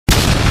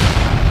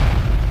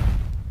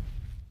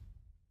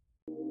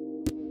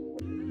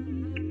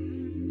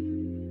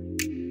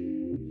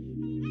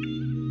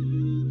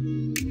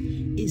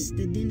It's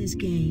the Dennis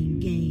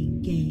gang. Yeah,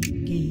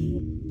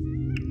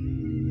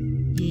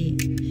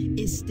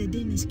 it's the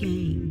Dennis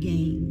gang.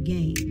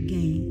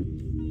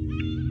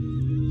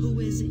 Who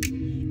is it?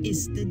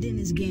 It's the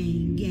Dennis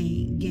gang.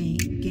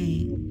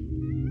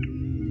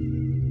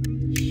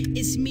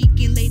 It's Meek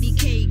and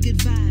LadyK, good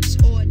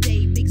vibes all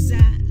day, big Zai,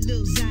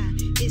 Lil Zai.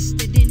 It's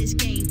the Dennis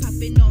gang,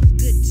 popping off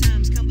good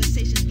times,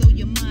 conversations blow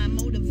your mind,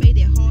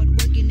 motivated, hard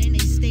working, and they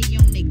stay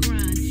on their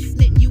grind.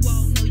 Letting you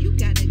all know you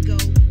gotta go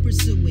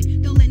pursue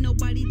it. Don't let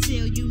nobody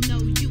tell you no,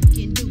 you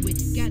can do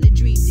it. Got a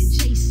dream, then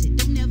chase it.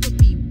 Don't ever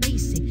be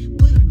basic.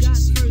 Put God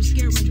first,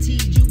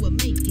 guaranteed you will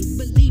make it.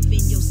 Believe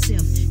in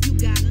yourself. You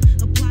gotta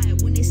apply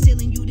it when they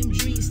selling you them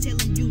dreams,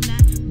 telling you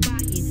not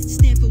buying.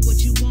 Stand for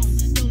what you want.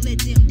 Don't let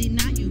them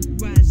deny you.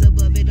 Rise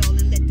above it all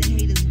and let the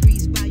haters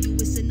breeze by you.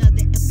 It's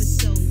another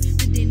episode.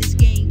 The Dennis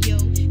gang, yo.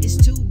 It's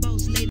two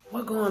boats later.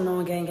 What going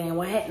on, gang?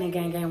 What happening,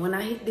 gang? When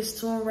I hit this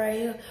tune right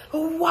here,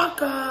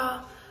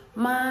 waka.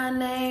 My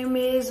name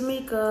is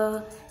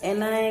Mika,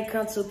 and I ain't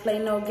come to play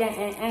no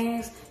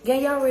games.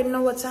 Gang, y'all already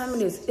know what time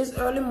it is. It's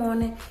early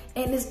morning,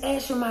 and it's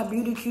actually my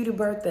beauty cutie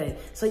birthday.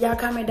 So y'all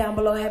comment down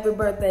below, happy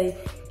birthday,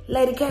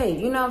 LadyK.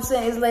 You know what I'm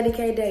saying? It's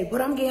LadyK day. But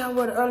I'm getting her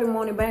with an early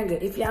morning banger.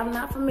 If y'all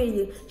not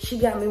familiar, she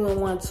got me with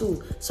one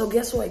too. So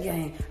guess what,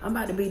 gang? I'm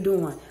about to be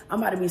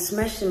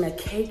smashing the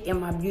cake in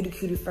my beauty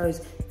cutie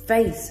first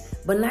face.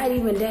 But not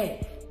even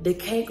that. The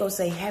cake gonna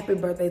say happy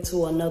birthday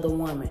to another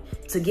woman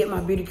to get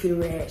my beauty cutie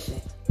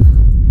reaction.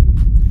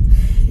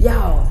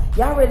 Y'all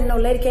already know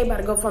LadyK about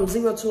to go from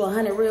 0 to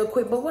 100 real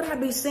quick, but what I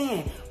be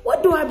saying?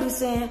 What do I be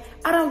saying?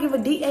 I don't give a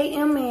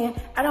D-A-M-N.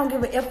 I don't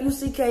give a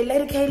F-U-C-K.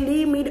 LadyK,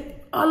 leave me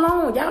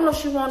alone. Y'all know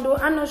she won't do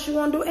it. I know she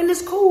won't do it, and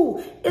it's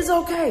cool. It's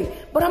okay.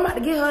 But I'm about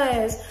to get her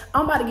ass.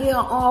 I'm about to get her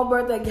all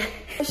birthday.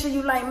 Make sure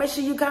you like, make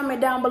sure you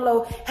comment down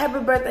below. Happy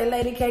birthday,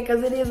 LadyK,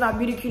 because it is my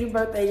beauty cutie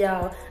birthday,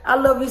 y'all. I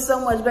love you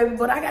so much, baby,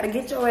 but I got to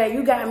get your ass.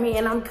 You got me,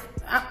 and I'm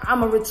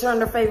going to return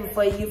the favor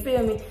for you. You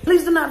feel me?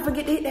 Please do not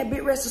forget to hit that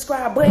big red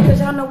subscribe button, because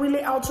y'all know we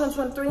lit all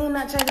 2023. Ain't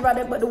not changing about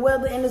that, but the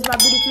weather, and it's my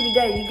beauty cutie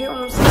day. You get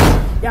what I'm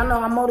saying? Y'all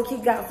know I'm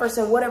LadyK God first,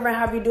 and whatever,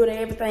 how you do that,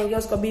 everything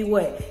else gonna be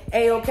what?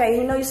 A-okay.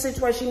 You know your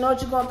situation, you know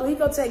what you're going through. He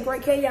gonna take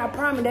great care of y'all. I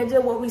promise that's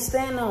just what we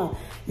stand on.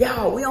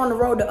 Y'all, we on the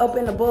road to up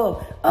and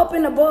above. Up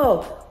and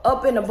above.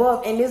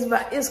 And this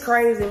it's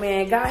crazy,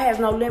 man. God has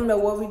no limit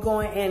of where we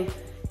going, and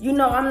you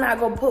know I'm not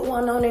gonna put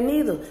one on it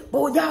neither.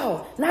 But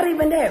y'all, not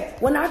even that.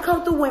 When I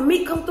come through, when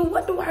Meek come through,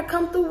 what do I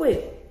come through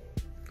with?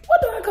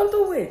 What do I come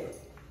through with?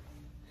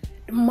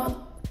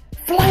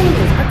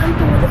 Flamers. I come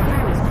through with the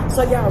flamers.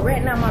 So y'all,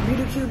 right now my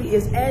beauty cutie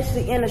is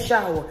actually in the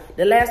shower.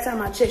 The last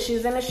time I checked, she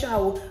was in the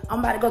shower. I'm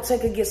about to go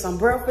take her, get some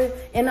breakfast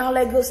and all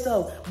that good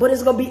stuff. But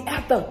it's gonna be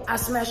after I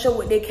smash her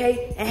with the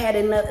cake and had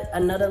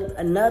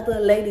another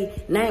lady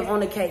name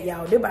on the cake,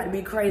 y'all. They about to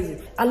be crazy.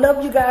 I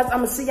love you guys. I'm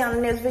gonna see y'all in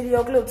the next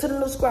video clip. To the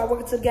new squad,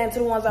 welcome to the game, to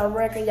the ones I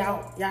reckon.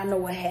 Y'all know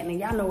what happening.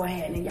 Y'all know what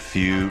happening.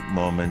 Few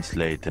moments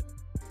later.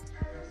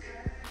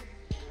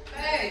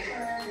 Hey.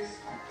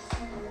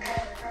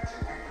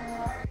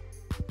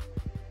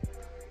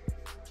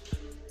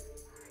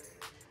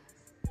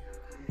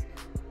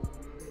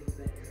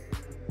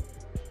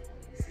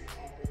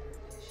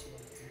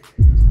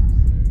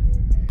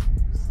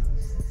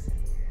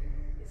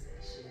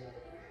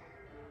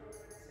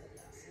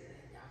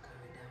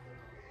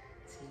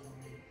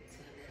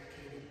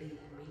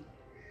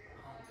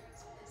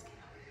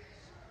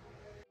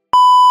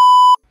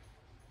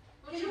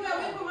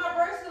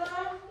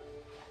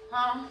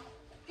 Huh?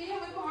 Can you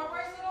help me put my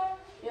bracelet on?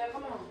 Yeah,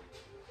 come on.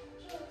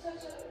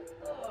 Touch it.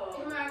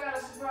 Come here, I got a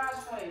surprise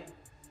for you.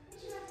 What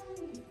you got for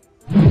me?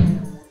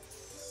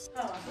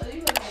 Oh, so you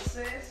looking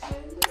sexy?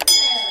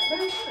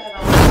 Baby, put that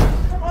on.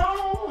 Come on.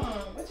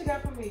 What you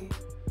got for me?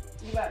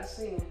 You about to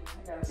see it. I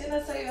gotta see. Didn't I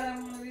tell you I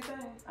didn't want to be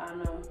thing? I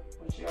know,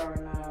 but you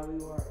already know how we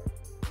work.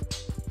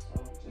 So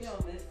You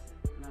don't listen.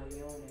 no, you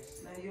don't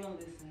listen. No, you don't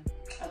listen.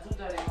 I do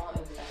that in want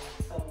everything,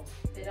 so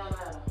it don't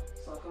matter.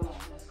 So come on,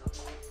 let's go.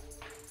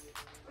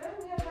 Baby,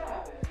 we gotta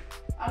have it.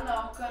 I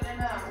know, cut it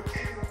down.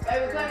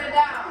 Baby, cut it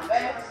down,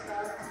 baby.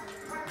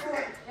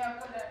 Yeah,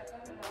 cut it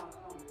down.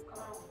 Come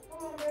on.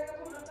 Come on, baby.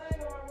 Put the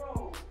thing on my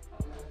roll.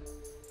 Okay.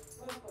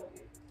 What fuck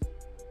it?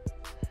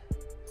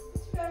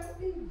 What you got for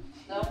me?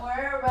 Don't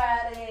worry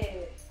about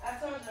it. I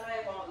told you I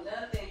ain't want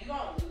nothing. You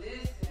don't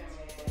listen,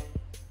 man.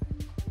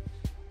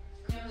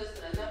 You don't listen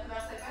to nothing I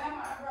say. I have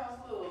my eyebrows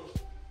look.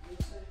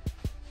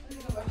 Let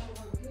me go back to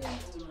work again.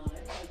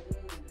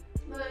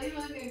 Look, you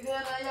looking good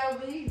on your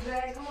beat,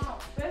 Zach. Come on.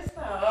 Let's I'm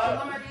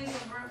stop. gonna give you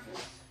some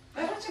breakfast.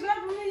 Hey, what you got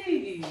for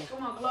me?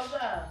 Come on, close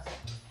your eyes.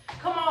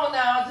 Come on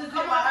now, just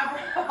get my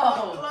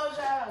eyebrows. Close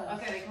your eyes.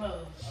 Okay, they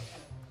close.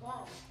 Come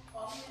on.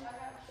 Follow me. I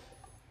got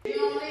you. You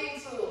don't need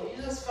to.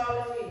 You just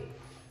follow me.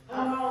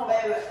 Come on,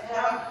 baby.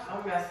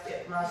 I'm gonna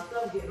get my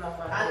stuff getting off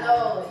my I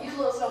know. You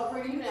look so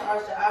pretty. You didn't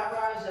arch your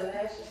eyebrows, your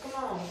lashes. Come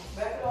on.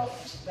 Back up.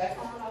 Back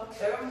on up.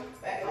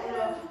 Back on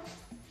up.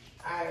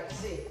 Alright,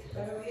 sit.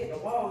 Baby, we hit the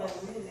wall in a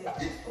minute.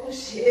 Oh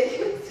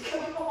shit.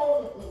 Come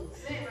on.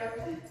 Sit,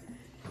 baby.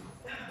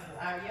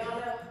 Alright, you on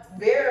there?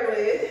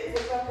 Barely.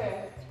 It's okay.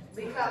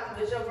 Be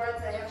confident. It's your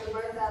birthday. Happy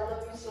birthday. I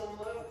love you so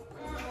much.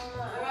 I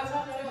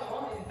told you I didn't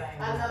want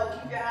anything. I know.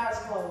 Keep your eyes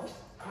closed.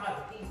 I'm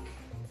about to peek.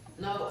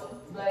 No,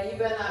 but you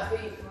better not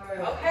peek for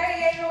real.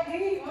 Okay, ain't no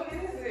peek. What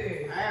is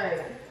it?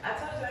 Alright. I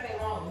told you I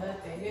didn't want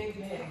nothing. You ain't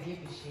even had to give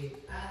me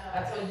shit. I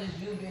I know. told you just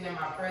you being in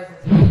my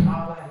presence was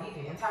all I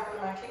needed. And talking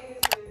to my kids,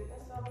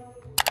 that's all I needed.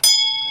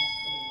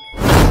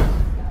 I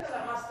feel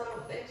like my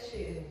stomach, that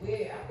shit is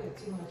weird. I put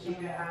too much Keep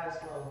in your it. eyes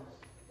closed.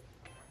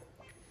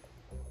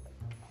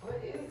 What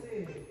is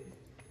it?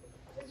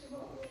 What you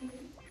want?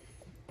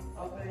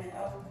 Open it.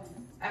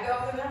 I can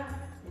open it now?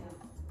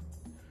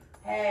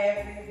 Yeah.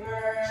 Happy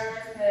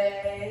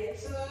birthday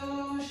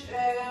to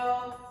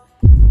Shell.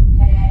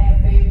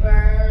 Happy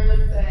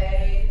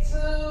birthday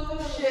to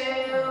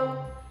Shell.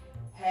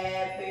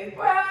 Happy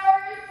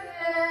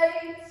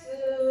birthday to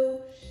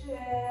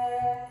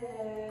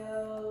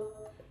Shell.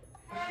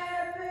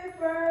 Happy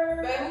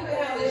birthday. Babe, who the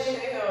hell is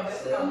Shell?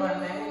 That's not my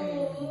name.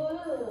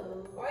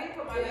 Why you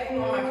put my name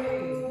on my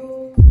cake?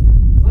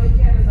 Why you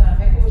can't design?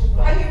 Make a wish.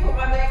 Why you put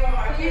my name on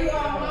my cake?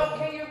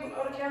 Can you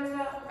blow the candles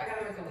out? I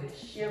gotta make a wish.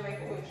 Yeah, make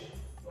a wish.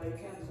 Blow your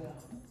candles out.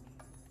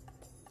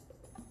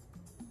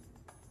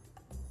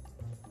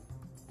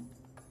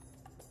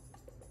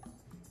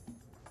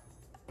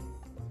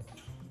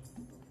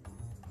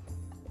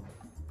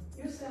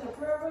 You sent a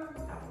prayer book?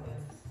 I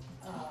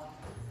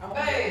was.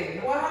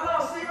 Babe, Well, hold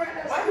on. See right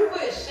there. why you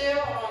put Shell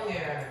on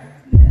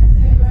there?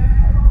 Listen,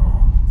 man. Hold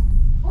on.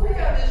 Who the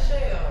hell is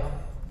Shell?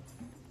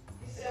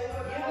 He said, You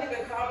what don't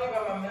even call me by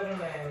my middle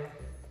name.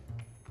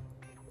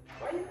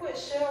 Why you put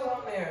Shell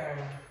on there?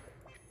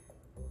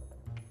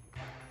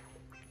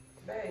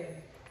 Babe,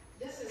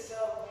 This is so.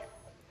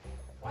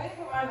 why you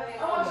put my name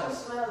I on want you there? to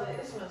smell it.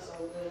 It smells so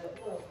good.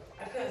 Look.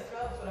 I couldn't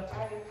smell it for the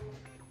party.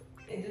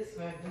 It just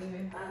smelled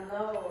good. I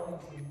know.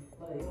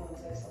 But you want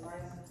to taste some ice?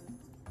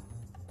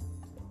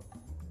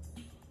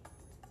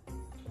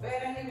 Babe,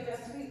 I ain't even that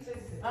sweet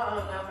tasting. No,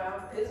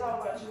 fam. It's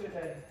all about you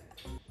today.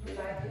 You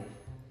like it?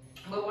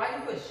 But why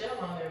you put Shell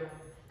on there?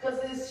 Because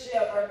it's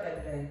Shell's birthday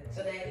today.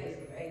 Today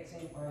is the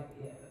 18th, right?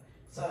 Yeah.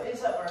 So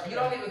it's her birthday. You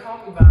don't even call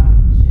me by my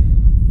shit.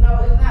 No,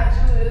 it's not you.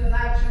 It's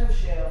not you,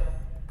 Shell.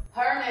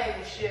 Her name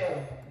is Shell.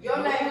 Your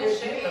Who name is is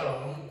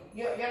Shell?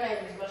 Your name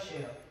is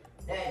Michelle.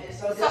 That is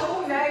so. So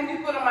who name you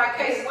put on my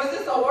case? Was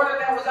this an order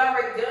that was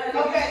already done? And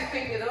you just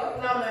picked it up?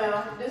 No,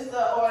 ma'am. This is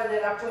the order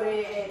that I put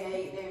in, and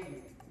they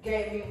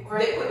gave me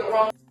great. They put the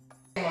wrong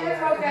name on It's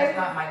there. okay. That's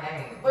not my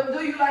name. But do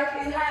you like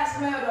it? How it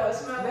smell though? It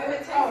smells Baby, good. it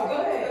tastes Oh, go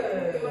good.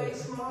 ahead. You ain't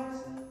smart.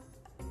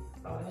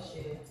 Oh, that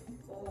shit.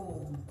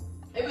 Oh,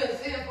 It been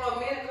sitting for a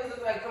minute because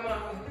it's like coming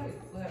off his face.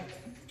 But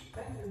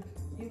thank you.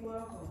 you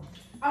welcome.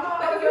 I'm all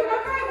Baby, give me my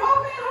cake.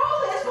 Walk in,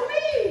 hold this for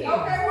me.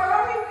 Okay, well,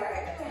 I'm okay.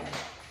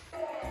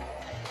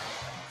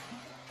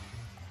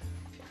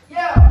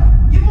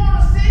 Yeah, you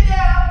want to sit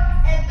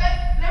down and think,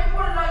 let me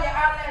put it on your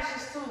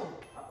eyelashes too.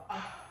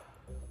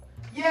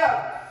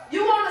 Yeah,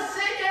 you want to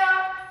sit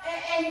down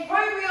and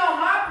pray me on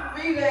my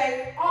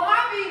B-Day,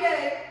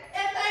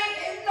 and think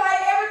it's like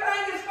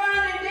everything is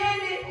fine and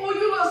dandy. Oh,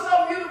 you look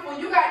so beautiful.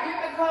 You got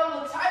different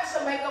color types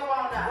of makeup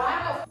on now. Why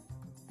the f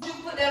you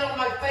put that on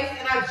my face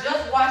and I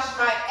just washed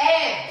my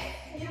ass?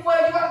 Well,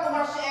 you have to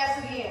wash your ass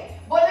again.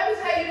 But let me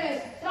tell you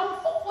this.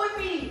 Don't fuck with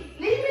me.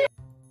 Leave me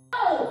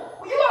alone.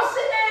 You gonna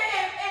sit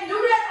there and do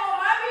that on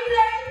my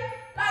B-Day?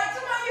 Like,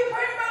 somebody you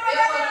pretty about my It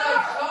was a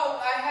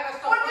joke. I had a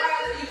surprise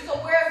for you. So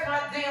where's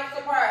my damn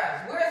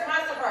surprise? Where's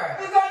my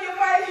surprise? It's on your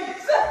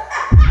face.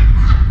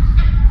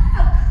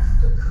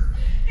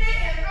 It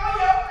is on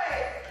your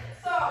face.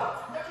 So,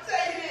 let me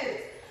tell you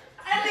this.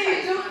 I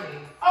need you.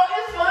 Oh,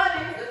 it's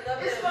funny.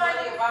 It's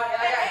funny. About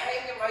it. I got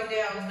cake in my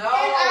damn And I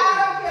nose.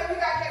 don't care if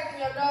you got cake in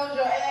your nose,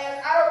 your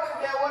ass. I don't give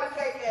a damn what a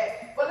cake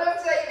at. But let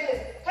me tell you this.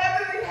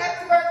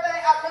 Happy birthday.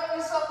 I love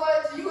you so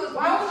much. You was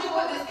Why would you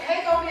put this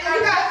cake on me? I You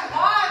got- just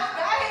washed,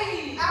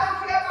 babe. I don't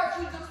care about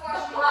you just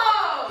washing.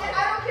 Fuck. Yeah,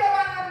 I don't care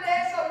about none of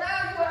that. So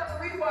now you have to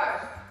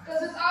rewash.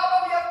 Because it's all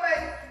over your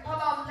face. Hold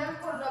on, let me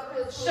put it up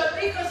here too.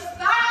 Shanika,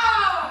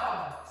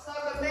 stop. So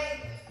it make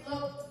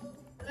look,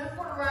 let me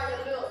put it around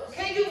your lips.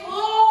 Can you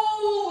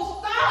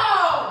move?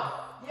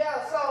 Stop.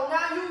 Yeah, so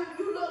now you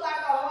look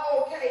like a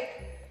whole cake.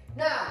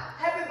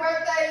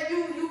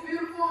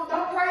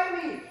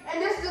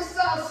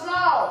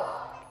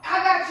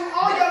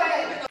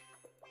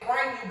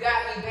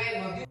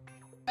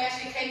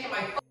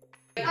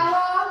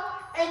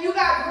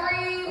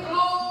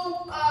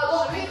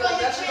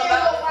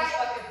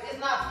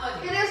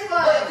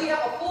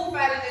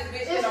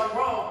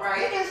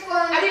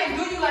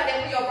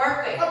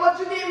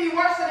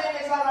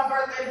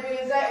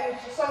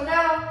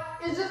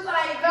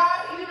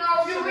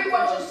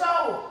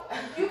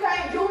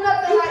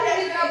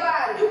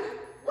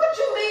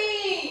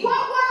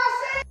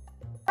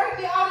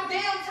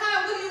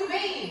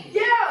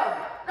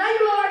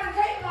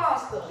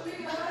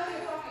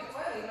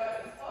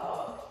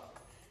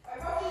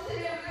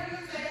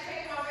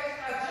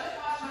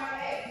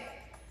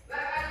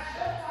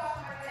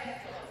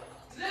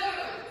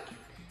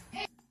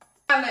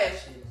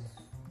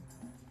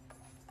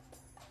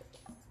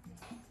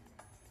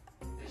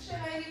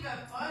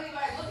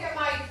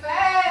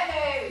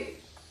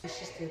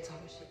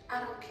 I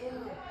don't care.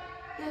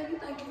 Yeah, you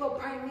think you gonna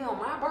prank me on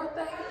my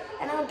birthday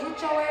and I'll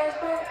get your ass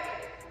back?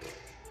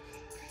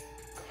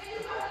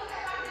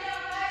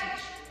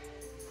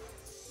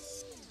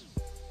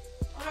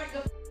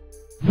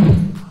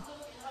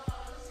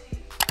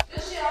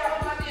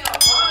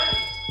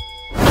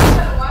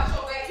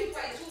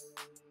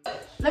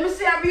 Let me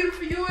see how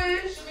beautiful you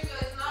is. Shamika,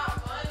 it's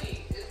not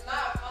funny. It's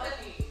not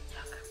funny.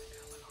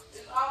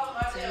 It's all in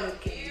my damn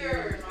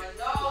ears, my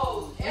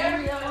nose,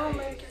 everything.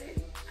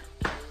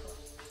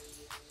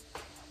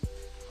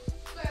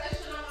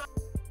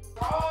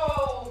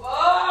 Oh,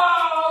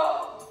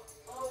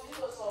 you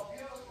look so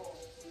beautiful.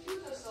 You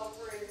look so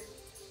pretty.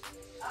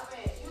 I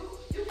mean,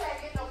 you can't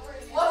get no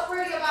pretty. What's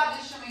pretty about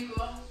this,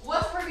 Shamika?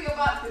 What's pretty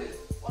about this?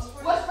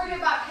 What's pretty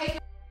about cake?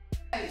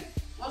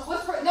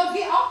 What's pretty? No,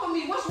 get off of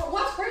me.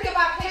 What's pretty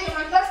about cake in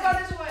my face? Let's go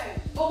this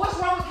way. But what's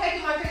wrong with cake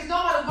in my face?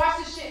 Nobody watch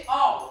this shit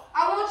off.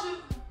 I want you.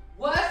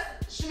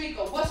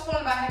 Shamika, what's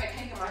fun about having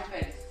cake in my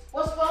face?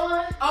 What's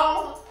fun?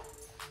 Oh,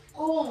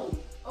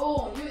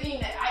 you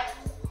eating that?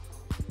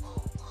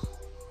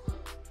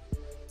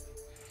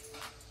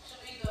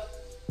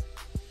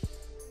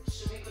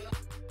 Shamika.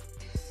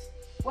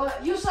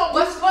 What?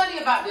 What's funny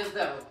about this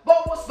though?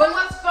 But what's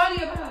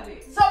funny about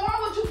it? So why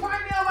would you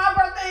prank me on my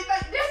birthday and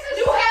think this is?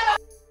 You had a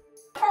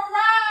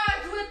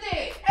parade with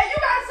it, and you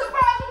got a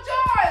surprise with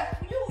yours.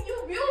 You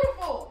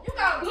beautiful. You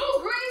got blue,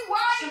 green,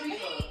 white,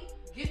 pink.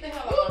 Get the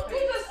hell out of my face.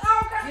 You just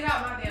okay. Get out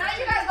my damn. Now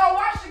you gotta go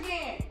wash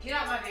again. Get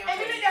out my damn. And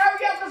you need to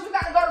hurry up because we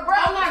gotta go to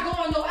breakfast. I'm not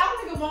going no. I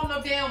don't even want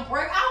no damn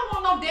break. I don't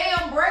want no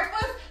damn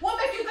breakfast. What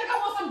makes you think I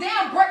want some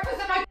damn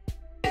breakfast and my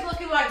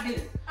looking like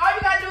this? All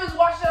you gotta do is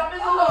wash it up.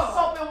 It's a little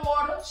soap and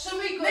water.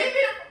 Shamika, leave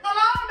me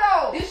alone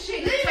though. This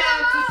shit is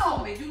time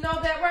consuming. You know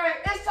that,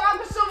 right? It's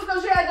time consuming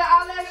because you had the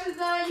eyelashes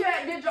done, you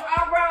had did your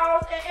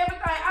eyebrows and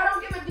everything. I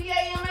don't give a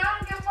DAM, man. I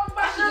don't give a fuck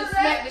about none of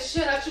that. Smack the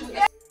shit out you with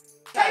that.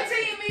 Say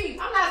team me.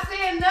 I'm not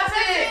saying nothing.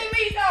 Say team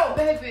me though.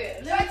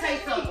 Baby, let me tell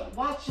you something.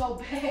 Watch your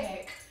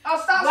bag. Oh,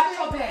 stop. Watch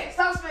your bag.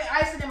 Stop spitting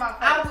icing in my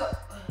face. I will.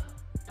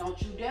 Don't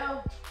you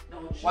dare.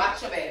 Don't you.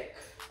 Watch your bag.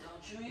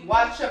 Don't you.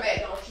 Watch your bag.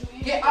 Don't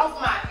you. Get off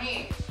my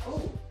hands.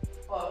 Ooh.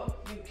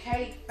 You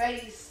cake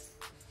face.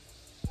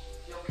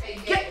 Your cake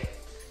face.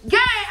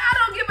 Gang, I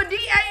don't give a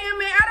DAM,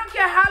 man. I don't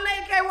care how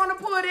LadyK want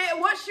to put it,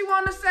 what she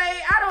want to say.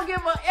 I don't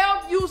give a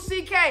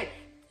FUCK.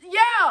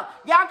 Yeah,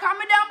 y'all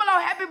comment down below.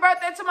 Happy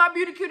birthday to my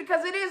beauty cutie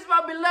because it is my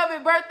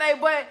beloved birthday.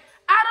 But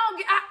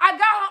I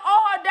got her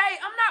all her day.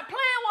 I'm not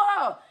playing with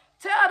her.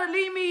 Tell her to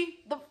leave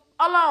me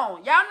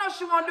alone. Y'all know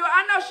she won't do it.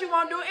 I know she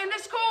won't do it, and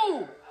it's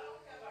cool.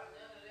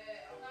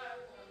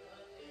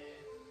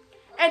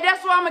 And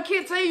that's why I'm going to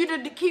continue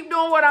to keep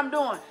doing what I'm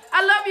doing.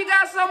 I love you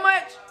guys so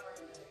much.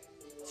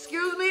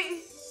 Excuse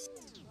me.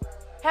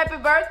 Happy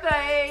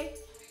birthday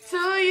to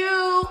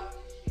you.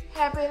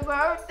 Happy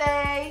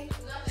birthday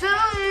to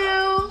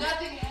you.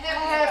 Nothing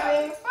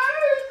happy birthday.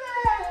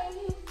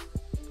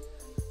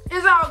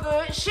 It's all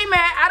good. She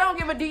mad. I don't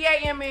give a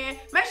DAM, man.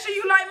 Make sure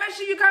you like. Make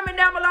sure you comment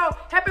down below.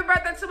 Happy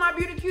birthday to my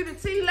beauty cutie,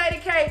 Team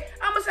LadyK.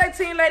 I'm going to say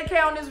Team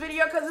LadyK on this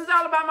video because it's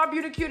all about my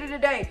beauty cutie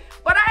today.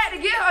 But I had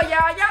to get her,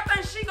 y'all. Y'all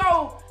think she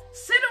go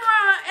sit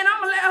around and I'm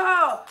going to let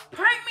her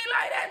prank me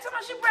like that? Tell me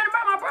she praying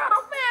about my brother?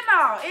 Man,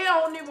 no. It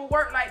don't even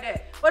work like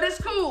that. But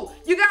it's cool.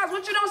 You guys,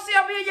 what you don't see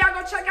over here, y'all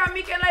go check out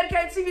Mika and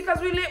LadyK TV because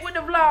we lit with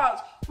the vlogs.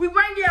 We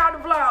bring y'all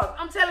the vlogs.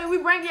 I'm telling you, we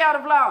bring y'all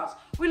the vlogs.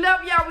 We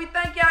love y'all. We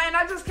thank y'all. And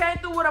I just came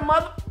through with a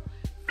mother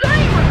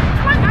flavor.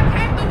 I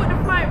came through with the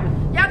flavor.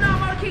 Y'all know I'm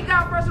going to keep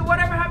God first or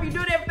whatever, how you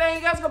do it,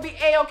 everything else going to be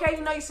A-okay.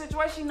 You know your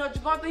situation. You know what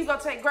you're going through. He's going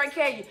to take great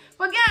care of you.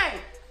 But gang,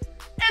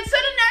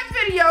 until the next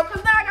video,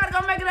 because now I got to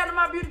go make it out of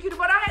my beauty cutie,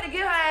 but I had to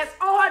get her ass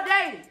on her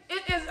day.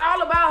 It is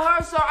all about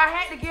her, so I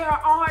had to get her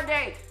on her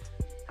day.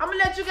 I'm going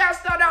to let you guys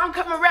start out. I'm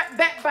coming right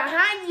back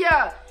behind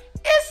ya.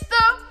 It's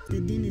the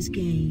Dennis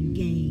gang,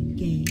 gang.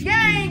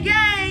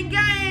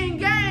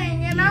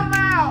 And I'm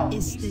out.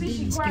 It's You the see she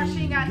Dennis crying,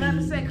 she ain't got nothing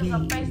to say because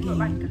her face look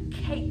like a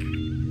cake.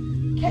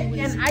 Cake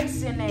and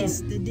ice in there.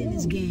 It's the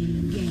Dennis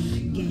gang.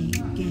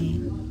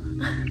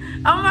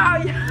 I'm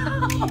out,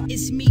 y'all.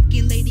 It's Meek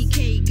and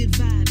LadyK, good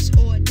vibes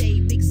all